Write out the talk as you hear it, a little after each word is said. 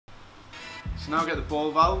So now get the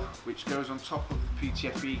ball valve, which goes on top of the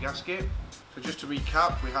PTFE gasket. So just to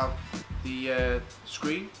recap, we have the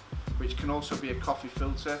screen, which can also be a coffee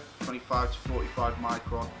filter, 25 to 45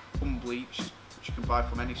 micron, unbleached, which you can buy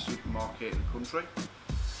from any supermarket in the country.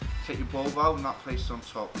 Take your ball valve and that placed on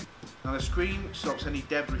top. Now the screen stops any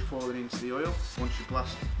debris falling into the oil once you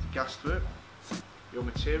blast the gas through it. Your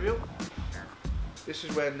material. This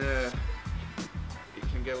is when it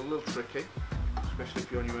can get a little tricky, especially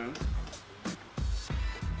if you're on your own.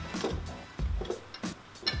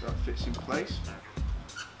 That fits in place.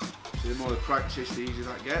 So the more the practice, the easier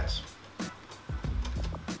that gets.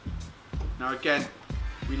 Now again,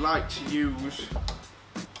 we like to use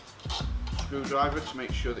a screwdriver to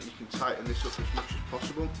make sure that you can tighten this up as much as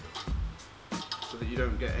possible so that you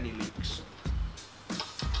don't get any leaks.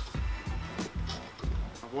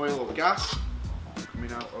 Oil or gas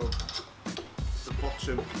coming out of the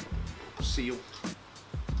bottom seal.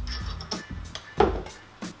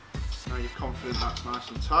 Now you're confident that's nice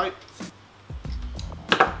and tight,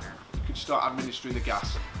 you can start administering the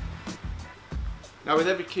gas. Now with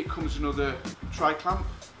every kit comes another tri-clamp.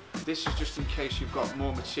 This is just in case you've got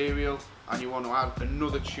more material and you want to add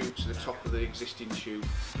another tube to the top of the existing tube.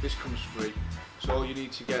 This comes free. So all you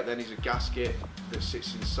need to get then is a gasket that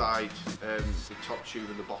sits inside the top tube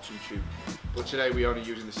and the bottom tube. But today we're only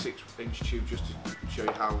using the 6-inch tube just to show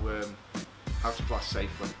you how to blast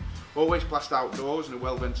safely. Always blast outdoors in a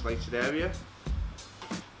well ventilated area.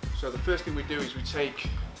 So the first thing we do is we take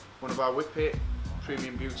one of our Whippet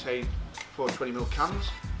premium butane 420ml cans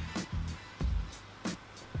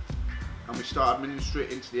and we start administering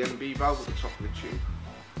it into the MB valve at the top of the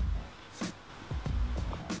tube.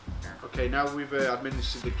 Okay, now we've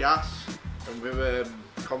administered the gas and we're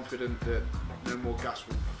confident that no more gas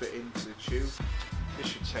will fit into the tube. This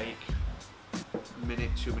should take a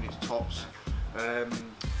minute, 2 minutes tops.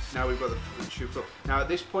 Now we've got the tube full. Now at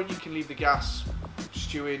this point you can leave the gas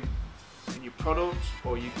stewing in your product,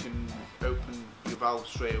 or you can open your valve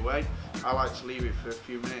straight away. I like to leave it for a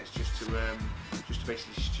few minutes just to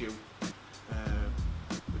basically stew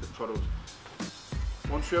with the product.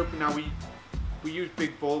 Once we open, now we use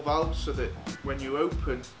big ball valves so that when you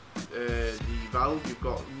open the valve you've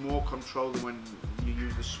got more control than when you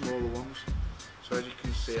use the smaller ones. So as you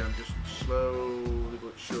can see, I'm just slowly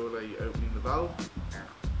but surely opening the valve.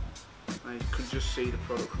 Now you can just see the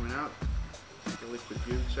product coming out, the liquid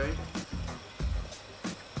butane.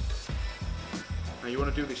 Now you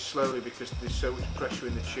want to do this slowly because there's so much pressure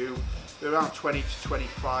in the tube. They're around 20 to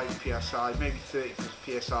 25 psi, maybe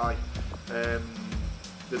 30 psi that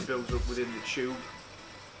builds up within the tube.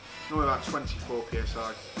 Normally about 24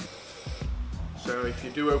 psi. So if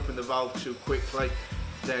you do open the valve too quickly,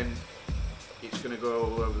 then it's going to go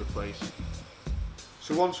all over the place.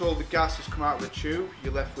 So once all the gas has come out of the tube,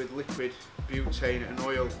 you're left with liquid butane and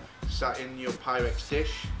oil sat in your Pyrex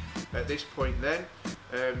dish. At this point then,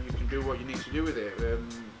 you can do what you need to do with it.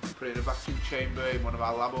 Put it in a vacuum chamber, in one of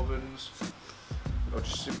our lab ovens, or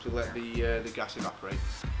just simply let the gas evaporate.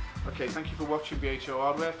 Okay, thank you for watching BHO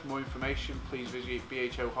Hardware. For more information, please visit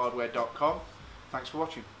bhohardware.com. Thanks for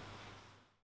watching.